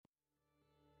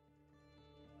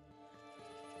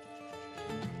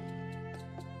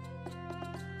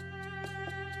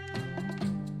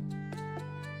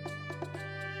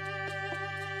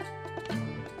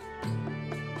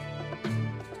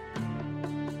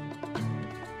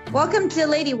Welcome to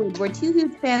Ladywood, where two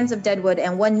huge fans of Deadwood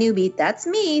and one newbie, that's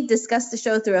me, discuss the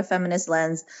show through a feminist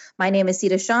lens. My name is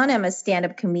Sita Shawn. I'm a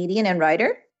stand-up comedian and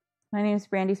writer. My name is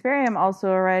Brandy Sperry. I'm also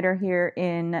a writer here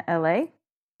in LA.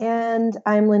 And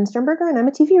I'm Lynn Sternberger, and I'm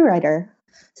a TV writer.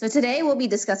 So today we'll be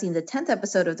discussing the 10th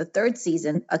episode of the third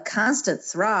season, A Constant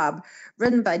Throb,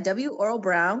 written by W. Earl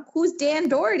Brown, who's Dan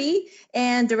Doherty,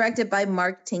 and directed by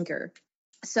Mark Tinker.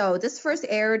 So this first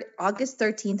aired August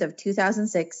 13th of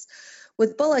 2006.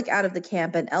 With Bullock out of the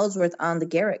camp and Ellsworth on the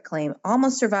Garrett claim,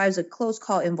 Alma survives a close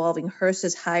call involving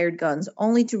Hearst's hired guns,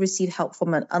 only to receive help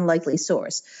from an unlikely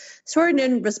source.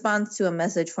 Sheridan responds to a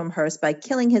message from Hearst by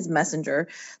killing his messenger.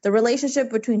 The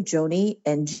relationship between Joni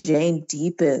and Jane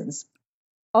deepens.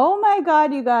 Oh my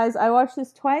God, you guys. I watched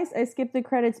this twice. I skipped the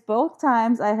credits both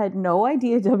times. I had no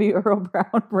idea W. Earl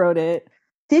Brown wrote it.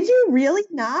 Did you really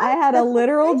not? I had a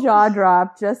literal jaw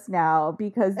drop just now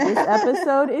because this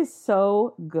episode is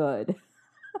so good.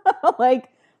 Like,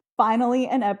 finally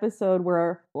an episode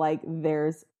where, like,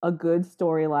 there's a good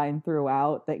storyline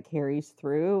throughout that carries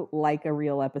through like a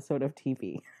real episode of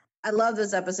TV. I love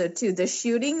this episode too. The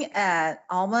shooting at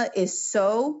Alma is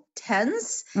so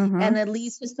tense, and it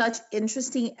leads to such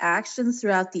interesting actions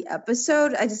throughout the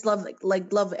episode. I just love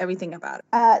love everything about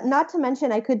it. Not to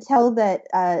mention, I could tell that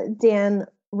Dan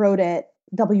wrote it,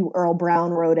 W. Earl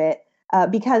Brown wrote it,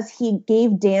 because he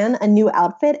gave Dan a new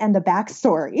outfit and a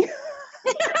backstory.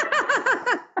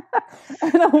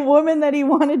 And a woman that he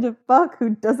wanted to fuck who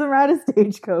doesn't ride a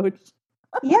stagecoach.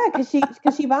 Yeah,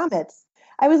 because she vomits.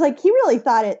 I was like, he really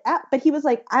thought it out, but he was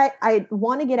like, I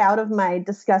want to get out of my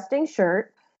disgusting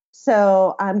shirt,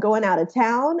 so I'm going out of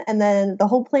town, and then the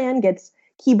whole plan gets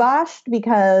kiboshed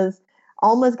because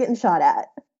Alma's getting shot at.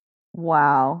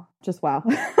 Wow. Just wow.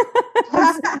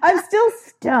 I'm still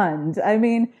stunned. I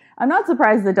mean, I'm not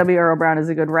surprised that W. Earl Brown is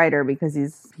a good writer because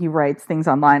he writes things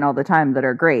online all the time that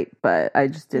are great, but I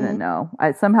just didn't know.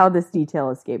 Somehow this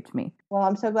detail escaped me. Well,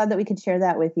 I'm so glad that we could share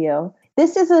that with you.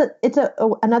 This is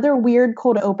another weird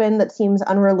cold open that seems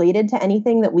unrelated to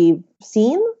anything that we've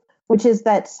seen, which is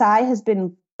that Cy has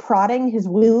been prodding his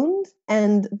wound,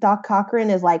 and Doc Cochran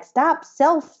is like, stop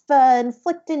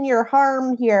self-inflicting your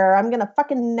harm here. I'm going to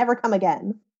fucking never come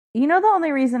again. You know, the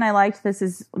only reason I liked this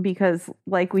is because,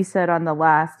 like we said on the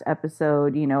last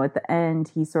episode, you know, at the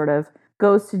end, he sort of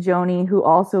goes to Joni, who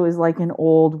also is like an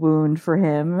old wound for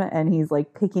him, and he's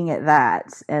like picking at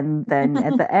that. And then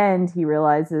at the end, he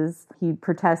realizes, he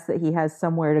protests that he has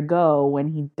somewhere to go when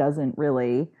he doesn't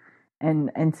really.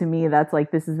 And to me, that's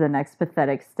like, this is the next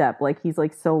pathetic step. Like, he's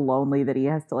like so lonely that he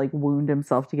has to like wound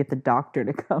himself to get the doctor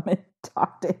to come and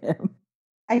talk to him.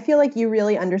 I feel like you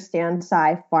really understand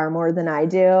Cy far more than I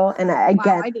do. And I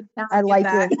like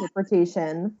your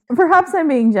interpretation. Perhaps I'm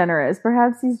being generous.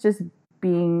 Perhaps he's just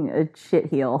being a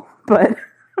shitheel. But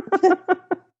no,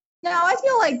 I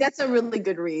feel like that's a really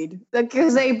good read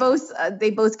because they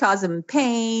both cause him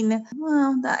pain.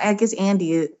 Well, I guess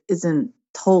Andy isn't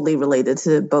totally related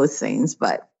to both things,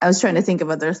 but I was trying to think of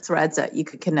other threads that you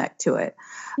could connect to it.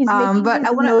 He's making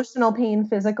emotional pain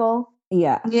physical.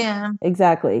 Yeah,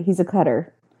 exactly. He's a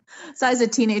cutter. So as a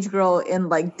teenage girl in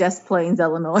like Des Plaines,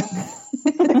 Illinois.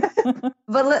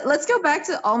 But let's go back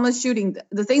to Alma's shooting.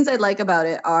 The things I like about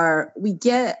it are we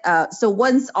get, so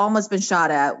once Alma's been shot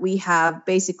at, we have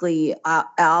basically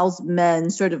Al's men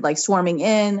sort of like swarming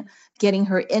in, getting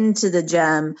her into the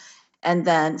gem. And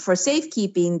then for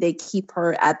safekeeping, they keep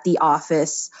her at the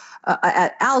office,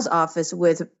 at Al's office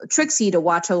with Trixie to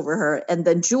watch over her. And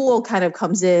then Jewel kind of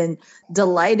comes in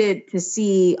delighted to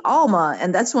see Alma.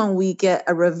 And that's when we get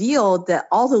a reveal that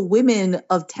all the women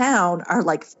of town are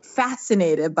like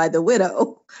fascinated by the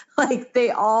widow. Like they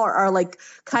all are like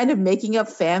kind of making up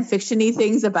fan fiction-y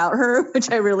things about her, which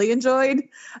I really enjoyed.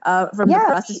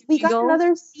 We got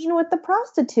another scene with the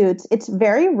prostitutes. It's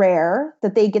very rare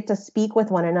that they get to speak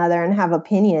with one another and have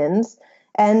opinions.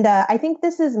 And I think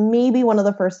this is maybe one of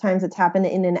the first times it's happened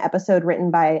in an episode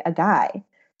written by a guy.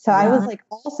 So I was like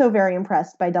also very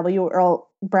impressed by W. Earl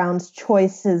Brown's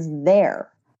choices there.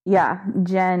 Yeah,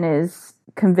 Jen is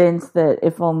convinced that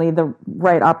if only the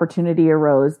right opportunity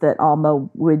arose, that Alma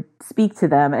would speak to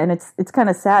them. And it's kind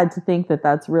of sad to think that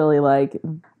that's really like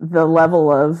the level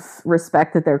of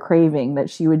respect that they're craving, that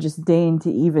she would just deign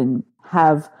to even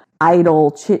have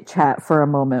idle chit chat for a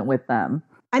moment with them.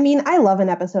 I mean, I love an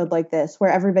episode like this where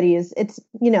everybody it's,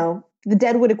 you know, the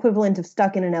Deadwood equivalent of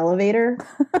stuck in an elevator.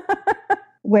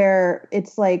 Where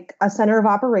it's like a center of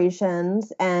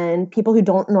operations and people who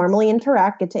don't normally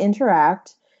interact get to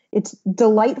interact. It's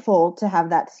delightful to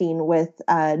have that scene with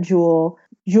Jewel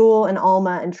and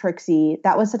Alma and Trixie.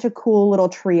 That was such a cool little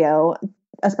trio,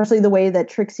 especially the way that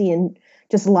Trixie and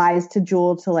just lies to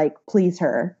Jewel to like please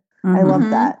her. I love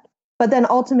Mhm. that. But then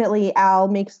ultimately, Al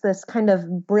makes this kind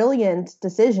of brilliant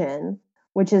decision,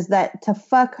 which is that to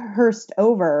fuck Hurst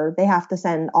over, they have to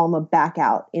send Alma back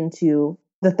out into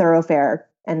the thoroughfare,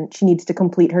 and she needs to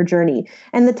complete her journey.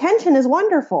 And the tension is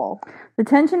wonderful. The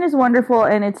tension is wonderful,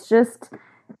 and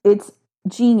it's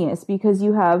genius because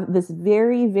you have this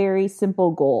very, very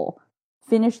simple goal: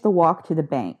 finish the walk to the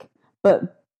bank.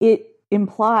 But it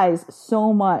implies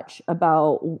so much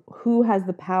about who has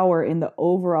the power in the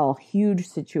overall huge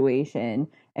situation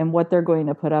and what they're going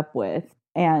to put up with.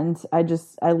 And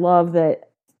I love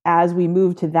that as we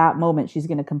move to that moment, she's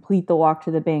going to complete the walk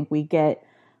to the bank. We get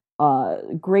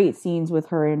great scenes with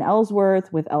her and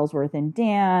Ellsworth, with Ellsworth and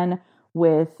Dan,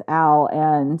 with Al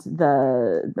and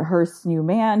the Hearst's new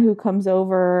man who comes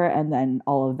over, and then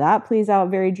all of that plays out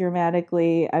very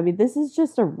dramatically. I mean, this is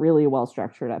just a really well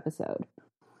structured episode.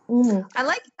 I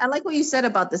like what you said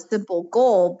about the simple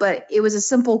goal, but it was a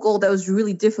simple goal that was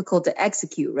really difficult to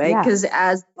execute, right? Yeah. Because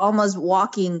as Alma's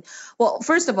walking, well,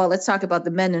 first of all, let's talk about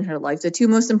the men in her life. The two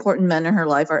most important men in her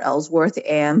life are Ellsworth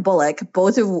and Bullock,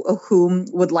 both of whom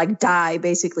would like die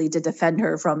basically to defend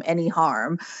her from any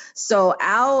harm. So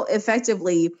Al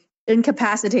effectively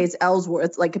incapacitates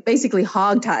Ellsworth, like basically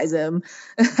hog ties him.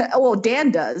 Well,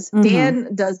 Dan does. Mhm.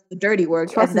 Dan does the dirty work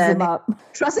Trusses and then him up.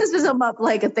 trusses him up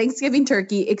like a Thanksgiving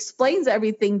turkey, explains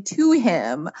everything to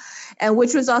him, and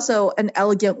which was also an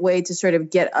elegant way to sort of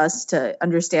get us to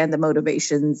understand the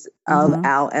motivations of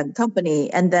Al and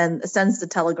company, and then sends the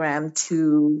telegram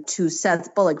to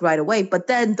Seth Bullock right away. But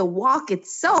then the walk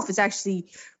itself is actually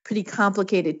pretty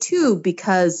complicated too,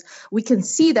 because we can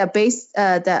see that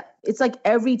that it's like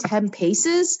every 10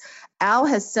 paces, Al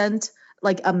has sent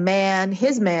like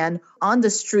his man on the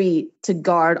street to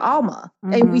guard Alma.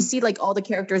 And we see like all the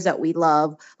characters that we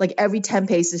love, like every 10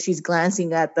 paces, she's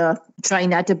glancing at trying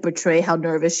not to betray how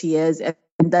nervous she is. And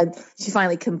then she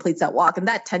finally completes that walk. And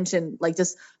that tension like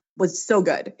just was so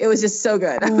good. It was just so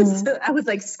good. I was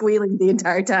like squealing the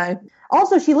entire time.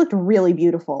 Also, she looked really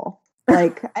beautiful.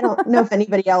 Like, I don't know if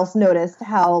anybody else noticed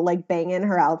how like banging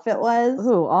her outfit was.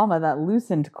 Ooh, Alma, that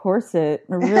loosened corset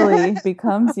really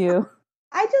becomes you.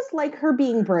 I just like her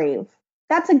being brave.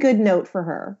 That's a good note for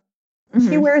her.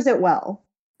 She wears it well.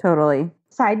 Totally.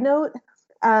 Side note,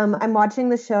 I'm watching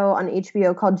the show on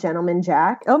HBO called Gentleman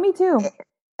Jack. Oh, me too.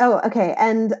 Oh, okay.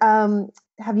 And I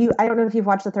don't know if you've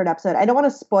watched the third episode. I don't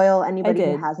want to spoil anybody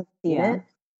who hasn't seen it,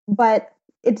 but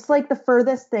it's like the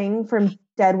furthest thing from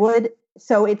Deadwood,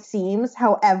 so it seems.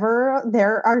 However,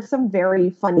 there are some very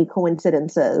funny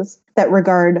coincidences that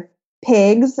regard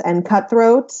pigs and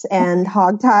cutthroats and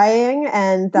hog tying,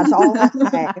 and that's all I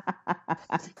say.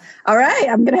 All right,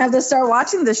 I'm gonna have to start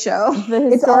watching the show. The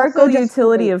historical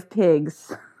utility of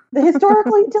pigs. The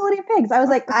historical utility of pigs. I was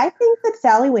like, I think that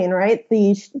Sally Wainwright,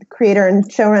 the creator and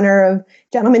showrunner of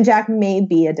Gentleman Jack, may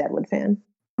be a Deadwood fan.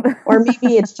 Or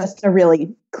maybe it's just a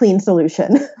really clean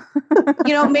solution.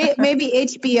 You know, maybe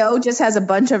HBO just has a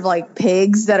bunch of like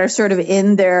pigs that are sort of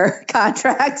in their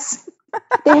contracts.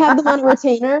 They have them on a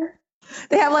retainer.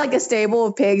 They have like a stable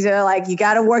of pigs. They're like, you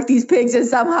got to work these pigs in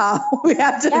somehow. We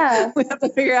have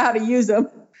to figure out how to use them.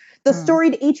 The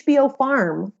storied HBO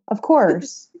farm, of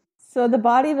course. So the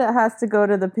body that has to go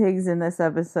to the pigs in this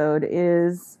episode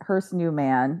is Hearst's new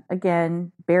man.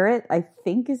 Again, Barrett, I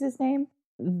think is his name.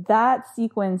 That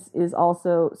sequence is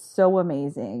also so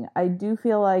amazing. I do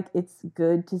feel like it's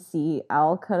good to see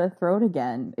Al cut a throat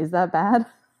again. Is that bad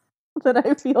that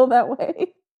I feel that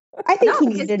way? I think he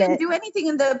needed it. Didn't do anything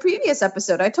in the previous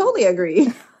episode. I totally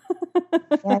agree.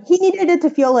 Yeah, he needed it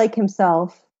to feel like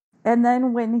himself. And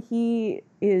then when he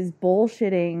is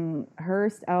bullshitting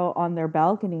Hearst out on their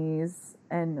balconies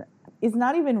and is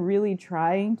not even really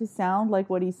trying to sound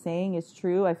like what he's saying is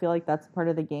true, I feel like that's part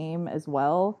of the game as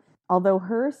well. Although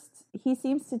Hearst, he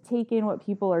seems to take in what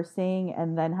people are saying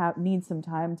and then need some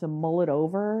time to mull it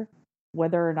over,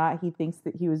 whether or not he thinks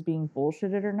that he was being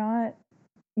bullshitted or not.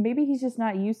 Maybe he's just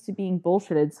not used to being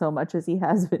bullshitted so much as he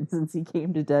has been since he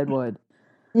came to Deadwood.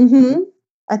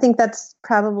 I think that's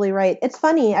probably right. It's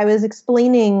funny. I was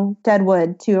explaining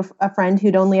Deadwood to a friend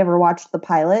who'd only ever watched the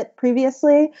pilot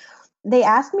previously. They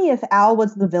asked me if Al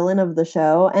was the villain of the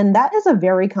show, and that is a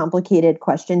very complicated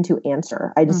question to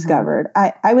answer, I discovered.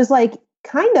 I was like,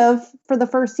 kind of, for the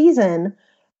first season,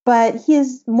 but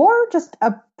he's more just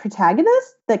a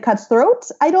protagonist that cuts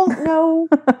throats. I don't know.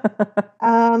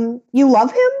 You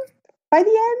love him by the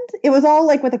end? It was all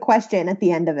like with a question at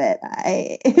the end of it.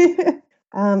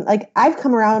 Like, I've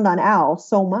come around on Al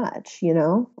so much,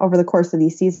 over the course of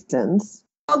these seasons.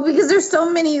 Well, because there's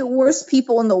so many worse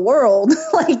people in the world.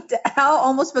 Like Al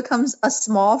almost becomes a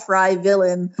small fry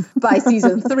villain by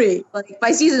season 3. Like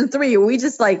by season 3, we're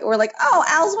like, oh,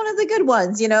 Al's one of the good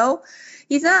ones, you know?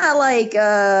 He's not like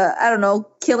I don't know,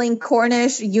 killing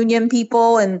Cornish Union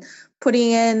people and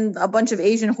putting in a bunch of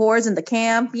Asian whores in the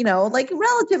camp, you know, like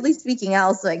relatively speaking,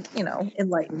 Al's like, you know,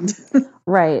 enlightened.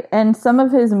 Right. And some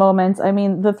of his moments, I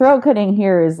mean, the throat cutting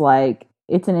here is like,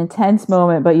 it's an intense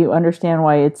moment, but you understand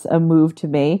why it's a move to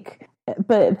make.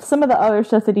 But some of the other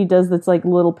stuff that he does that's like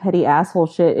little petty asshole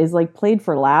shit is like played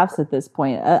for laughs at this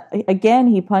point. Again,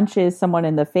 he punches someone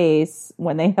in the face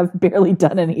when they have barely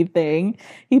done anything.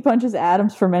 He punches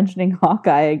Adams for mentioning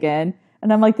Hawkeye again.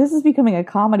 And I'm like, this is becoming a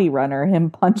comedy runner, him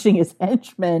punching his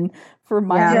henchmen for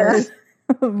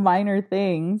minor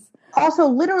things. Also,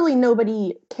 literally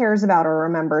nobody cares about or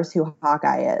remembers who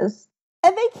Hawkeye is.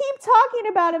 And they keep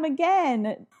talking about him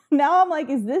again. Now I'm like,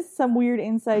 is this some weird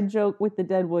inside joke with the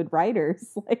Deadwood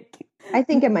writers? Like, I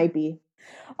think it might be.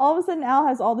 All of a sudden, Al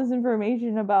has all this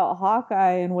information about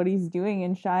Hawkeye and what he's doing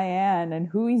in Cheyenne and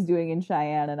who he's doing in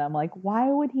Cheyenne. And I'm like, why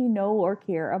would he know or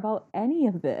care about any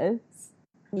of this?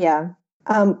 Yeah.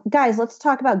 Guys, let's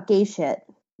talk about gay shit.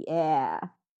 Yeah.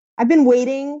 I've been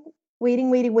waiting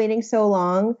so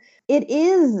long. It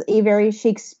is a very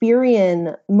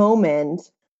Shakespearean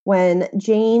moment when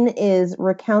Jane is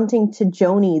recounting to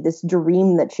Joni this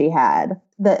dream that she had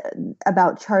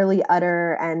about Charlie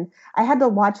Utter. And I had to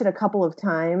watch it a couple of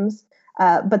times.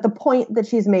 But the point that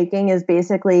she's making is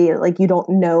basically like, you don't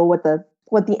know what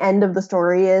the end of the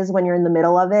story is when you're in the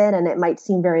middle of it. And it might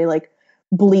seem very like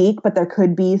bleak, but there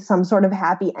could be some sort of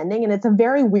happy ending. And it's a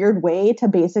very weird way to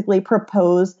basically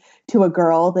propose to a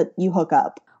girl that you hook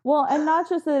up. Well, and not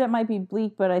just that it might be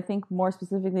bleak, but I think more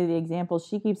specifically the examples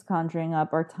she keeps conjuring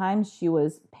up are times she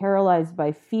was paralyzed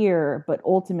by fear, but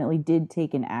ultimately did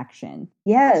take an action.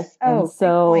 Yes. And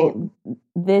so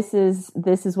this is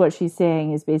what she's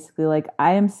saying is basically like,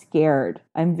 I am scared.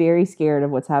 I'm very scared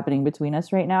of what's happening between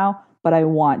us right now, but I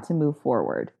want to move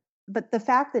forward. But the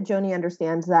fact that Joni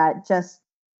understands that just,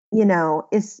 you know,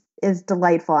 is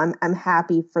delightful. I'm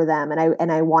happy for them,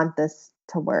 and I want this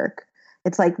to work.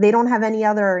 It's like they don't have any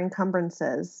other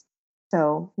encumbrances.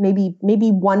 So maybe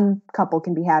one couple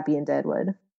can be happy in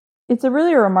Deadwood. It's a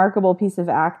really remarkable piece of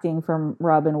acting from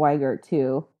Robin Weigert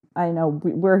too. I know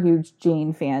we're huge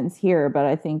Jane fans here, but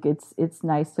I think it's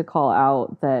nice to call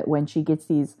out that when she gets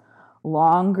these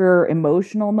longer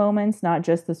emotional moments, not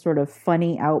just the sort of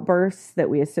funny outbursts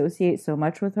that we associate so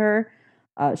much with her,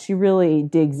 she really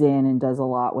digs in and does a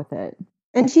lot with it.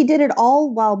 And she did it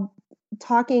all while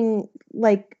talking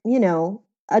like, you know,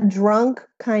 a drunk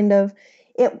kind of.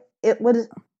 It would,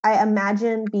 I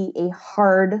imagine, be a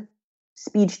hard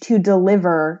speech to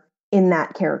deliver in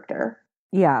that character.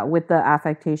 Yeah, with the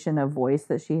affectation of voice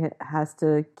that she has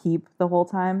to keep the whole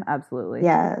time. Absolutely.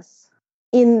 Yes.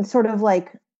 In sort of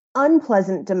like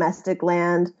unpleasant domestic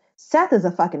land, Seth is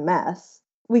a fucking mess.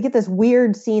 We get this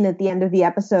weird scene at the end of the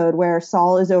episode where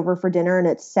Saul is over for dinner and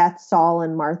it's Seth, Saul,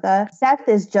 and Martha. Seth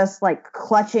is just like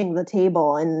clutching the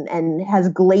table and has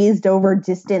glazed over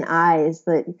distant eyes.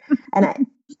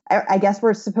 I guess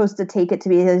we're supposed to take it to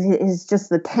be his just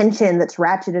the tension that's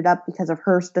ratcheted up because of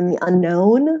Hearst and the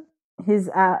unknown. His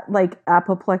like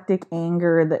apoplectic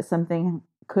anger that something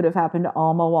could have happened to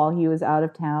Alma while he was out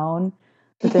of town.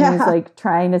 But then he's like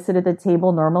trying to sit at the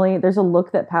table normally. There's a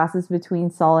look that passes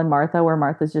between Saul and Martha where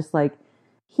Martha's just like,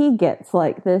 he gets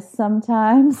like this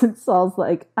sometimes. And Saul's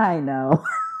like, I know.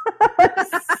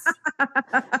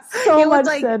 So much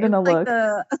like, said in a look.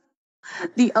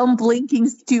 The unblinking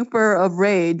stupor of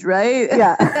rage, right?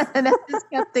 Yeah. And I just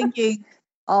kept thinking,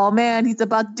 oh man, he's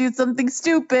about to do something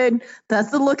stupid. That's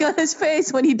the look on his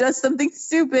face when he does something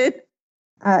stupid.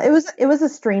 It was a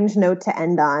strange note to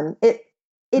end on.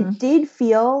 It did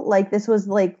feel like this was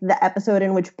like the episode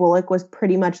in which Bullock was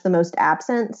pretty much the most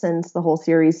absent since the whole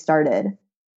series started.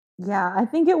 Yeah, I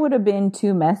think it would have been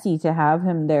too messy to have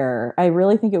him there. I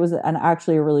really think it was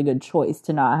actually a really good choice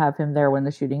to not have him there when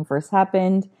the shooting first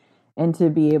happened and to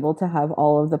be able to have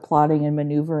all of the plotting and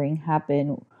maneuvering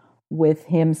happen with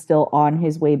him still on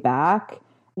his way back.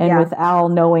 And with Al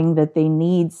knowing that they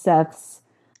need Seth's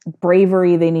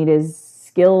bravery, they need his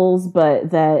skills,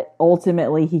 but that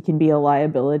ultimately he can be a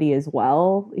liability as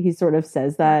well. He sort of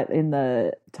says that in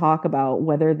the talk about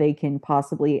whether they can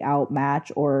possibly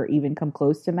outmatch or even come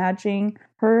close to matching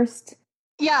Hearst.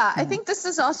 Yeah, I think this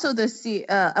is also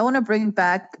I want to bring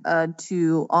back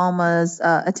to Alma's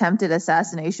attempted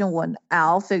assassination when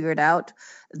Al figured out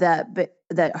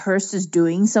that Hearst is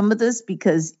doing some of this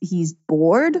because he's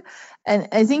bored. And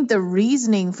I think the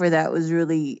reasoning for that was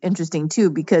really interesting too,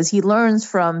 because he learns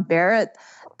from Barrett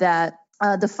that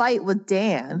the fight with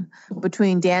Dan,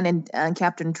 between Dan and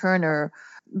Captain Turner,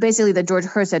 basically that George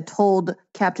Hurst had told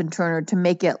Captain Turner to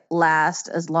make it last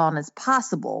as long as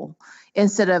possible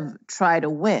instead of try to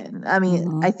win. I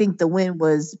mean, I think the win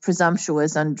was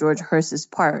presumptuous on George Hurst's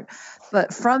part.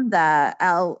 But from that,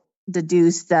 Al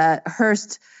deduced that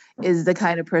Hurst is the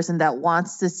kind of person that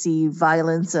wants to see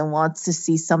violence and wants to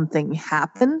see something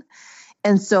happen.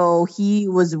 And so he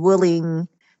was willing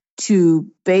to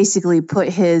basically put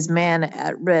his man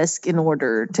at risk in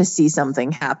order to see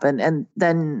something happen. And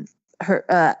then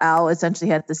Al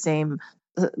essentially had the same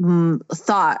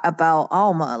thought about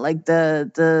Alma, like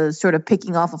the sort of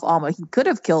picking off of Alma. He could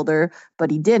have killed her,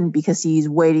 but he didn't because he's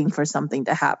waiting for something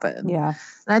to happen. Yeah.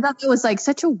 And I thought it was like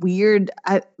such a weird,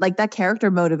 like that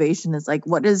character motivation is like,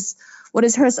 what is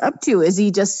Hurst up to? Is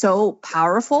he just so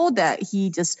powerful that he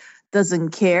just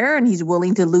doesn't care and he's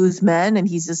willing to lose men and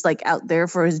he's just like out there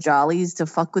for his jollies to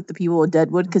fuck with the people of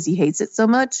Deadwood because he hates it so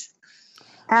much?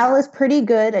 Al is pretty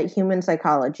good at human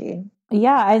psychology.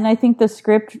 Yeah, and I think the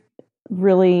script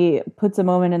really puts a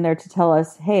moment in there to tell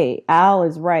us, hey, Al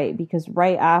is right, because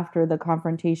right after the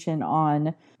confrontation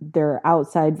on their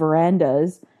outside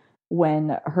verandas,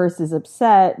 when Hearst is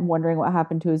upset, wondering what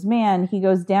happened to his man, he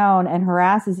goes down and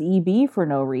harasses EB for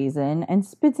no reason and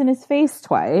spits in his face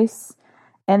twice.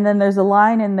 And then there's a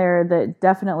line in there that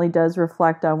definitely does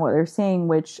reflect on what they're saying,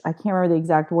 which I can't remember the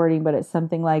exact wording, but it's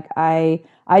something like, I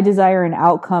desire an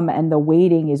outcome and the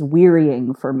waiting is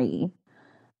wearying for me.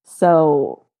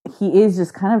 So he is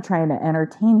just kind of trying to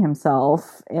entertain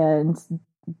himself. And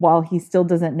while he still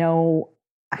doesn't know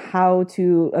how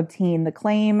to obtain the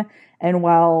claim, and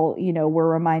while,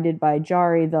 we're reminded by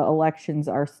Jari, the elections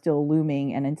are still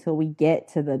looming. And until we get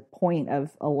to the point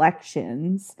of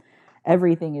elections,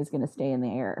 everything is going to stay in the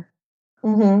air.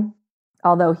 Mm-hmm.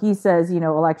 Although he says,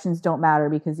 elections don't matter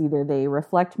because either they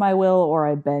reflect my will or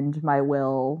I bend my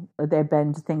will, or they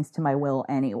bend things to my will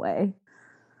anyway.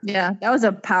 Yeah, that was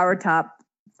a power top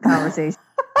conversation.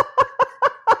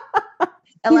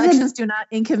 Elections do not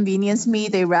inconvenience me.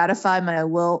 They ratify my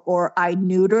will or I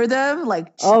neuter them.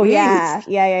 Like, geez. Oh,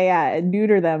 yeah.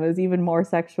 Neuter them is even more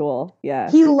sexual. Yeah.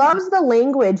 He loves the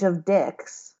language of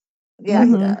dicks. Yeah,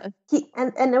 he does.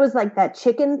 And it was like that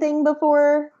chicken thing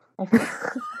before.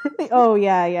 Oh,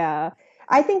 yeah.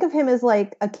 I think of him as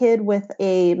like a kid with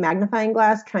a magnifying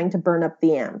glass trying to burn up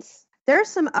the ants. There are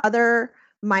some other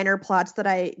minor plots that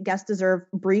I guess deserve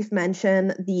brief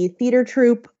mention. The theater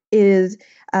troupe is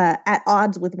at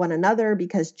odds with one another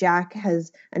because Jack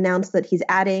has announced that he's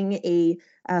adding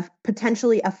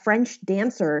potentially a French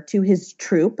dancer to his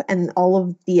troupe, and all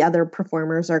of the other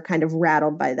performers are kind of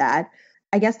rattled by that.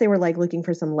 I guess they were like looking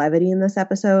for some levity in this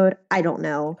episode. I don't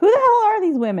know. Who the hell are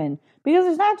these women? Because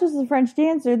there's not just a French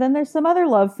dancer, then there's some other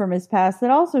love from his past that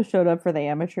also showed up for the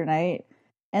amateur night.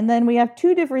 And then we have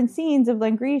two different scenes of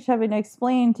Langrish having to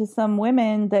explain to some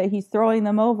women that he's throwing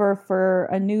them over for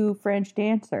a new French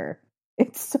dancer.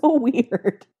 It's so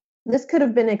weird. This could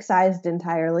have been excised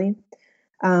entirely.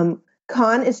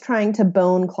 Khan is trying to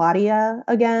bone Claudia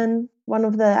again, one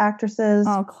of the actresses.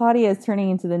 Oh, Claudia is turning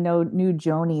into the new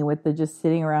Joni with the just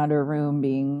sitting around her room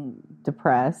being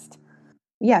depressed.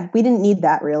 Yeah, we didn't need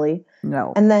that really.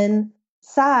 No. And then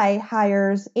Sai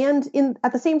hires and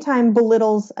at the same time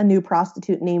belittles a new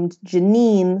prostitute named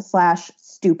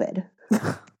Janine/stupid.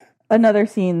 Another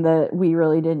scene that we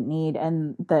really didn't need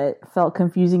and that felt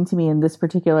confusing to me in this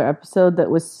particular episode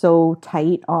that was so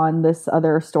tight on this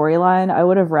other storyline. I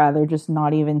would have rather just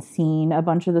not even seen a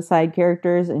bunch of the side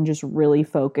characters and just really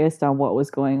focused on what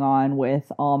was going on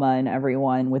with Alma and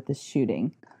everyone with the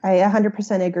shooting. I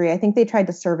 100% agree. I think they tried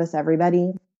to service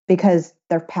everybody because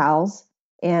they're pals.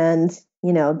 And,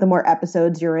 the more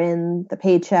episodes you're in, the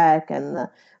paycheck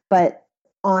but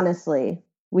honestly,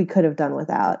 we could have done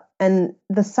without. And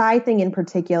the Psy thing in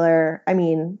particular, I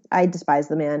mean, I despise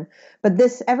the man, but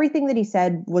everything that he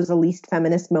said was a least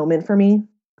feminist moment for me.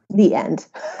 The end.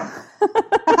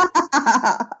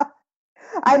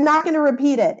 I'm not going to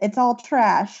repeat it. It's all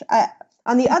trash.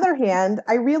 On the other hand,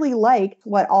 I really liked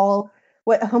oh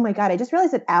my God, I just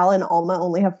realized that Al and Alma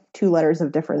only have 2 letters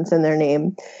of difference in their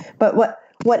name. But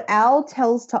what Al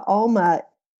tells to Alma,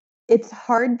 it's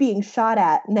hard being shot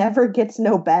at, never gets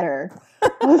no better.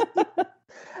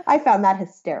 I found that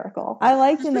hysterical. I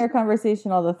liked in their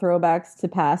conversation all the throwbacks to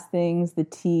past things, the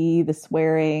tea, the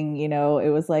swearing, it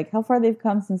was like how far they've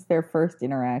come since their first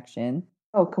interaction.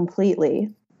 Oh,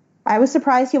 completely. I was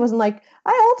surprised he wasn't like,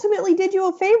 I ultimately did you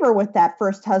a favor with that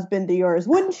first husband of yours.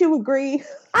 Wouldn't you agree?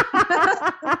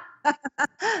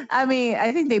 I mean,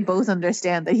 I think they both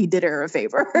understand that he did her a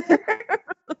favor.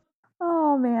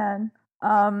 Oh, man.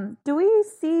 Do we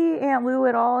see Aunt Lou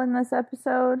at all in this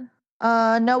episode?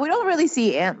 No, we don't really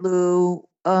see Aunt Lou.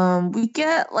 We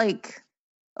get like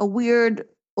a weird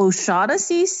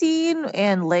O'Shaughnessy scene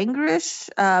and Langrish.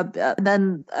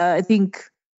 Then I think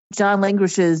John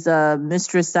Langrish's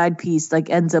mistress side piece like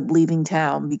ends up leaving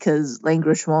town because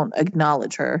Langrish won't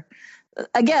acknowledge her.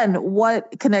 Again,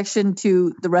 what connection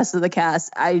to the rest of the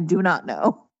cast? I do not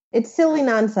know. It's silly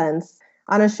nonsense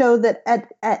on a show that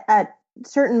at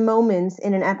certain moments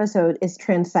in an episode is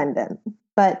transcendent.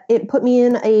 But it put me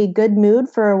in a good mood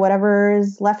for whatever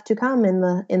is left to come in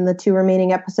the 2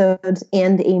 remaining episodes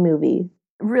and a movie.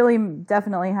 Really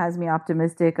definitely has me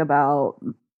optimistic about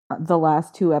the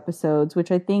last 2 episodes,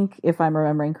 which I think, if I'm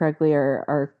remembering correctly,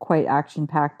 are quite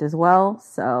action-packed as well.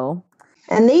 So,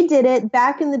 and they did it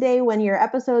back in the day when your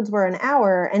episodes were an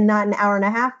hour and not an hour and a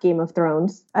half Game of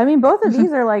Thrones. I mean, both of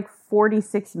these are like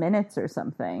 46 minutes or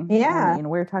something. Yeah. I mean,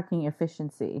 we're talking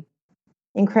efficiency.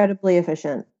 Incredibly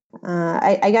efficient.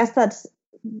 I guess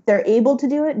they're able to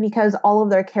do it because all of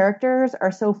their characters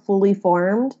are so fully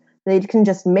formed. They can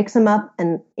just mix them up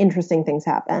and interesting things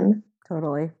happen.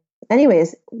 Totally.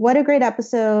 Anyways, what a great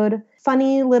episode.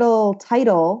 Funny little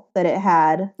title that it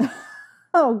had.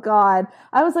 Oh, God.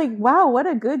 I was like, wow, what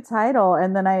a good title.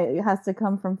 And then it has to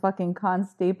come from fucking Con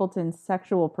Stapleton's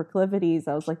Sexual Proclivities.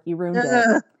 I was like, you ruined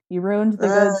it. You ruined the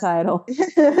good title.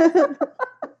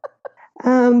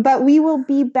 But we will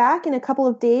be back in a couple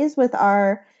of days with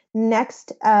our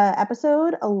next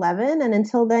episode 11. And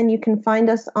until then, you can find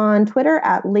us on Twitter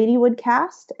at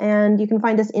LadywoodCast, and you can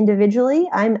find us individually.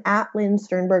 I'm at Lynn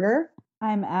Sternberger.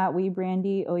 I'm at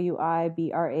WeBrandy,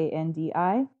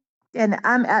 OUIBRANDI. And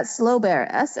I'm at Slowbear,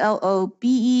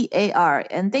 SLOBEAR.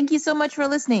 And thank you so much for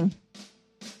listening.